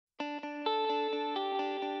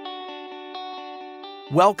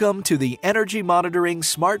Welcome to the Energy Monitoring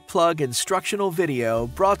Smart Plug instructional video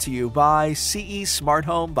brought to you by CE Smart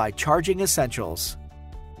Home by Charging Essentials.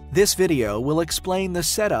 This video will explain the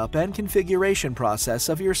setup and configuration process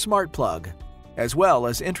of your smart plug, as well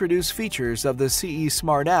as introduce features of the CE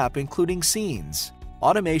Smart app including scenes,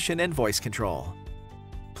 automation, and voice control.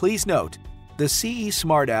 Please note, the CE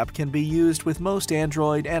Smart app can be used with most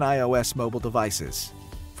Android and iOS mobile devices.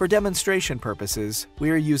 For demonstration purposes,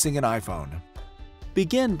 we are using an iPhone.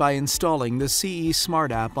 Begin by installing the CE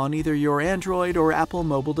Smart app on either your Android or Apple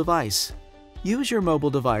mobile device. Use your mobile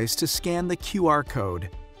device to scan the QR code,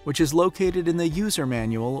 which is located in the user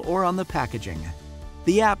manual or on the packaging.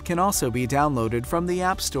 The app can also be downloaded from the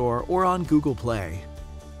App Store or on Google Play.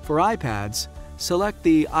 For iPads, select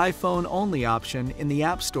the iPhone Only option in the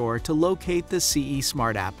App Store to locate the CE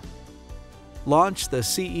Smart app. Launch the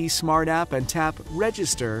CE Smart app and tap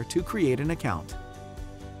Register to create an account.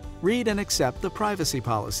 Read and accept the privacy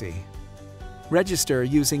policy. Register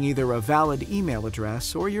using either a valid email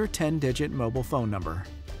address or your 10-digit mobile phone number.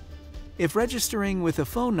 If registering with a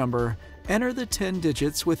phone number, enter the 10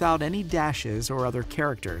 digits without any dashes or other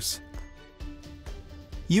characters.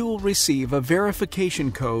 You will receive a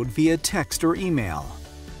verification code via text or email.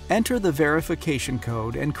 Enter the verification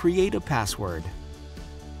code and create a password.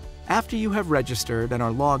 After you have registered and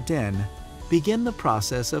are logged in, begin the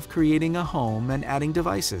process of creating a home and adding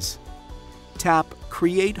devices. Tap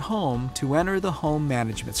Create Home to enter the home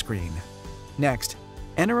management screen. Next,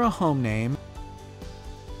 enter a home name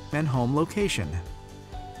and home location.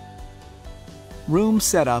 Room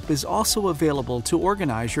setup is also available to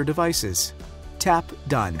organize your devices. Tap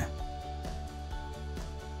Done.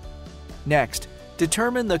 Next,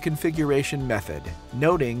 determine the configuration method,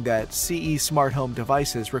 noting that CE Smart Home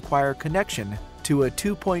devices require connection to a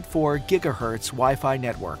 2.4 GHz Wi-Fi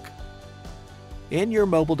network. In your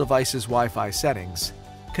mobile device's Wi-Fi settings,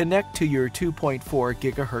 connect to your 2.4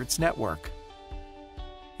 GHz network.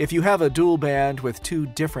 If you have a dual band with two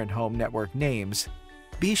different home network names,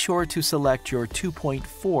 be sure to select your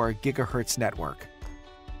 2.4 GHz network.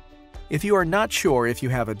 If you are not sure if you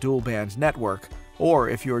have a dual band network, or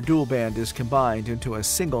if your dual band is combined into a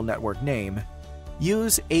single network name,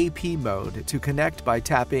 use AP mode to connect by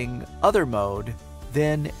tapping Other Mode,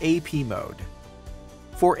 then AP mode.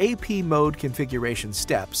 For AP mode configuration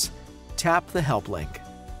steps, tap the Help link.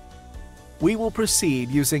 We will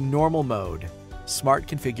proceed using Normal mode, Smart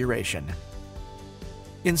configuration.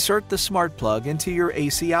 Insert the smart plug into your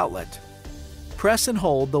AC outlet. Press and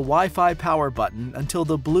hold the Wi-Fi power button until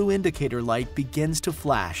the blue indicator light begins to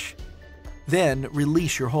flash. Then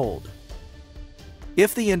release your hold.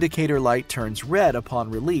 If the indicator light turns red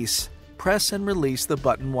upon release, press and release the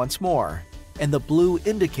button once more, and the blue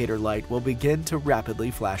indicator light will begin to rapidly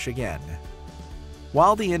flash again.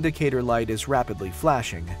 While the indicator light is rapidly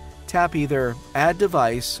flashing, tap either Add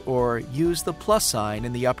Device or use the plus sign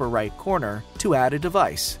in the upper right corner to add a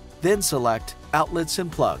device, then select Outlets and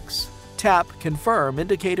Plugs. Tap Confirm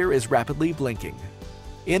indicator is rapidly blinking.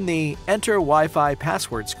 In the Enter Wi-Fi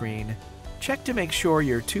password screen, check to make sure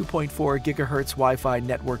your 2.4 GHz Wi-Fi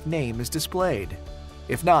network name is displayed.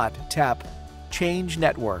 If not, tap Change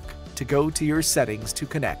Network to go to your settings to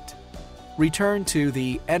connect. Return to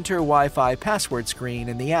the Enter Wi-Fi password screen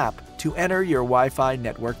in the app to enter your Wi-Fi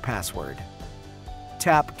network password.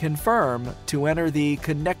 Tap Confirm to enter the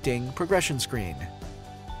Connecting progression screen.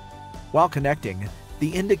 While connecting, the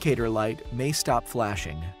indicator light may stop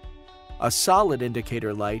flashing. A solid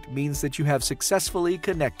indicator light means that you have successfully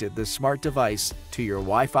connected the smart device to your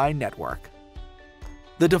Wi-Fi network.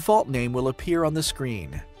 The default name will appear on the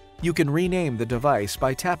screen. You can rename the device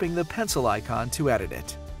by tapping the pencil icon to edit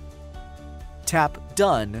it. Tap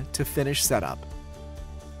Done to finish setup.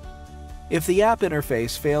 If the app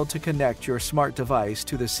interface failed to connect your smart device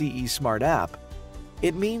to the CE Smart app,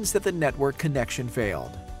 it means that the network connection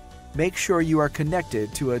failed. Make sure you are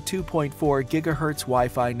connected to a 2.4 GHz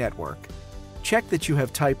Wi-Fi network. Check that you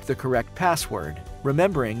have typed the correct password,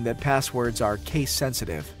 remembering that passwords are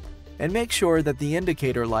case-sensitive, and make sure that the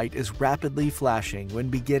indicator light is rapidly flashing when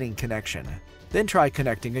beginning connection. Then try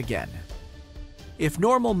connecting again. If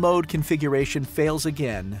normal mode configuration fails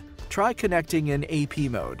again, try connecting in AP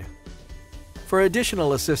mode. For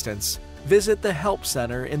additional assistance, visit the Help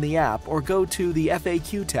Center in the app or go to the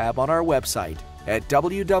FAQ tab on our website at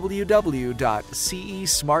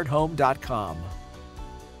www.cesmarthome.com.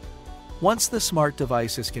 Once the smart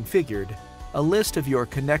device is configured, a list of your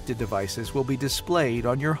connected devices will be displayed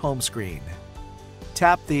on your home screen.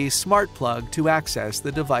 Tap the smart plug to access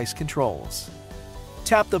the device controls.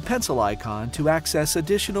 Tap the pencil icon to access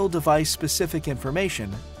additional device-specific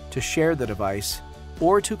information, to share the device,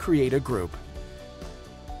 or to create a group.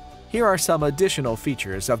 Here are some additional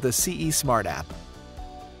features of the CE Smart app.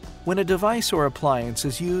 When a device or appliance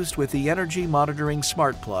is used with the Energy Monitoring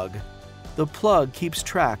Smart Plug, the plug keeps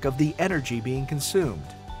track of the energy being consumed.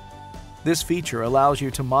 This feature allows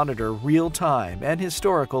you to monitor real-time and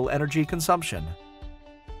historical energy consumption.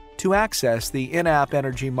 To access the in-app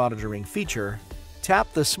energy monitoring feature,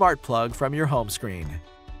 tap the smart plug from your home screen,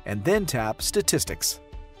 and then tap Statistics.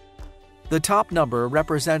 The top number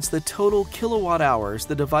represents the total kilowatt-hours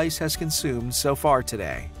the device has consumed so far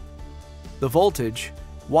today. The voltage,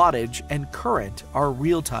 wattage, and current are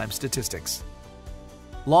real-time statistics.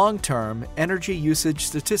 Long-term energy usage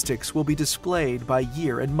statistics will be displayed by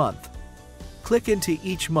year and month. Click into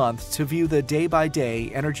each month to view the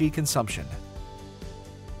day-by-day energy consumption.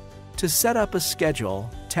 To set up a schedule,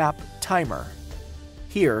 tap Timer.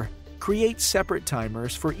 Here, create separate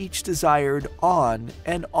timers for each desired on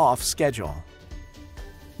and off schedule.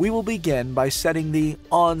 We will begin by setting the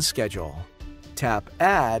on schedule. Tap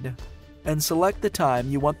Add and select the time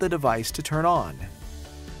you want the device to turn on.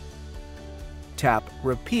 Tap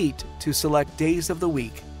Repeat to select days of the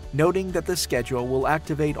week, noting that the schedule will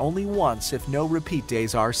activate only once if no repeat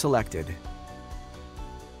days are selected.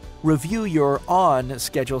 Review your on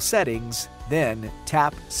schedule settings, then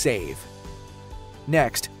tap Save.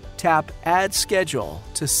 Next, tap Add Schedule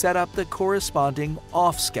to set up the corresponding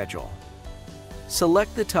off schedule.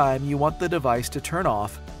 Select the time you want the device to turn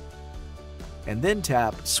off, and then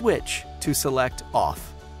tap Switch to select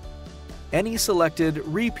Off. Any selected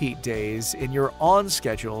repeat days in your on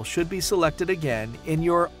schedule should be selected again in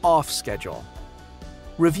your off schedule.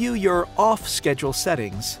 Review your off schedule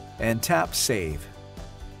settings and tap Save.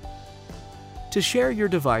 To share your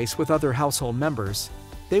device with other household members,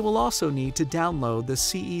 they will also need to download the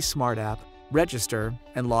CE Smart app, register,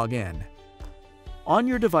 and log in. On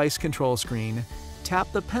your device control screen, tap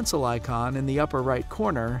the pencil icon in the upper right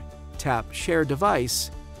corner, tap Share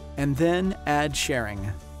Device, and then Add Sharing.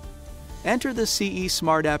 Enter the CE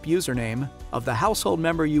Smart app username of the household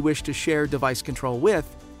member you wish to share device control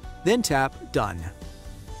with, then tap Done.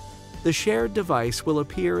 The shared device will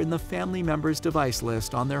appear in the family member's device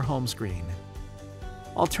list on their home screen.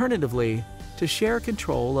 Alternatively, to share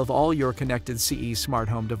control of all your connected CE Smart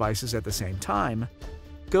Home devices at the same time,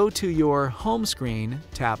 go to your home screen,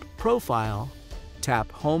 tap Profile,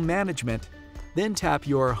 tap Home Management, then tap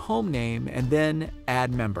your home name and then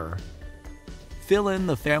Add Member. Fill in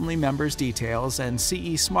the family member's details and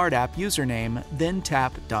CE Smart app username, then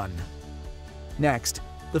tap Done. Next,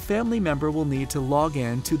 the family member will need to log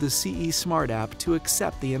in to the CE Smart app to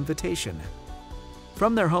accept the invitation.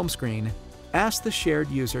 From their home screen, ask the shared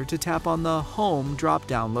user to tap on the Home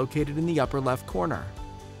drop-down located in the upper left corner.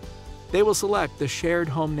 They will select the shared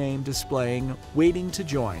home name displaying Waiting to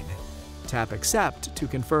Join. Tap Accept to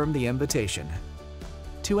confirm the invitation.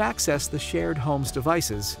 To access the shared home's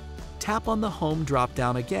devices, tap on the Home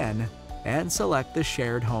drop-down again and select the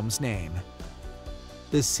shared home's name.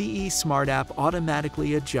 The CE Smart app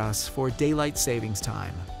automatically adjusts for daylight savings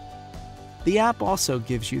time. The app also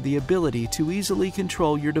gives you the ability to easily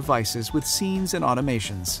control your devices with scenes and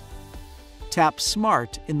automations. Tap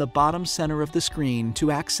Smart in the bottom center of the screen to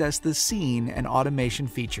access the scene and automation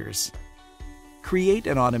features. Create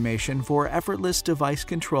an automation for effortless device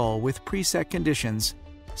control with preset conditions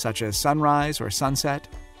such as sunrise or sunset,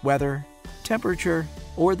 weather, temperature,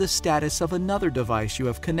 or the status of another device you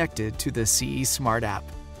have connected to the CE Smart app.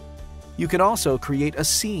 You can also create a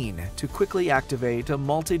scene to quickly activate a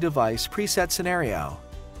multi-device preset scenario.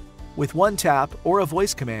 With one tap or a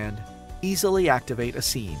voice command, easily activate a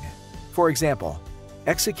scene. For example,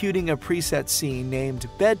 executing a preset scene named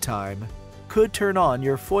Bedtime could turn on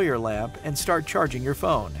your foyer lamp and start charging your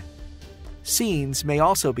phone. Scenes may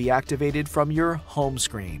also be activated from your home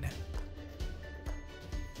screen.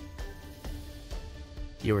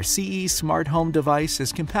 Your CE Smart Home device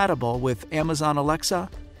is compatible with Amazon Alexa,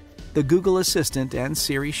 the Google Assistant, and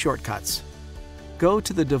Siri shortcuts. Go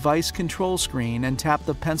to the device control screen and tap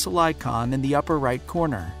the pencil icon in the upper right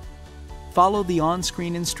corner. Follow the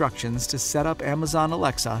on-screen instructions to set up Amazon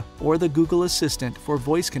Alexa or the Google Assistant for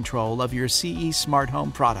voice control of your CE Smart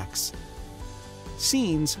Home products.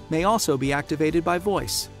 Scenes may also be activated by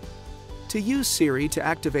voice. To use Siri to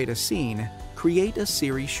activate a scene, create a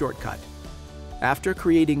Siri shortcut. After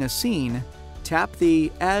creating a scene, tap the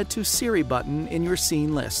Add to Siri button in your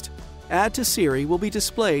scene list. Add to Siri will be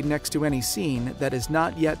displayed next to any scene that has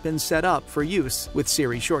not yet been set up for use with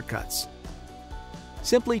Siri shortcuts.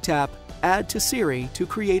 Simply tap Add to Siri to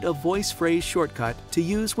create a voice phrase shortcut to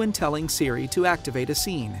use when telling Siri to activate a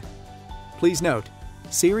scene. Please note,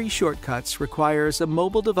 Siri shortcuts requires a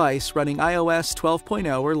mobile device running iOS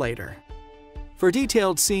 12.0 or later. For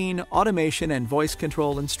detailed scene, automation, and voice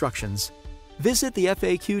control instructions, visit the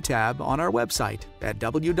FAQ tab on our website at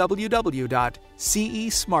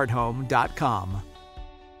www.cesmarthome.com.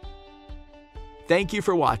 Thank you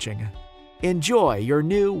for watching. Enjoy your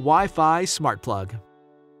new Wi-Fi smart plug.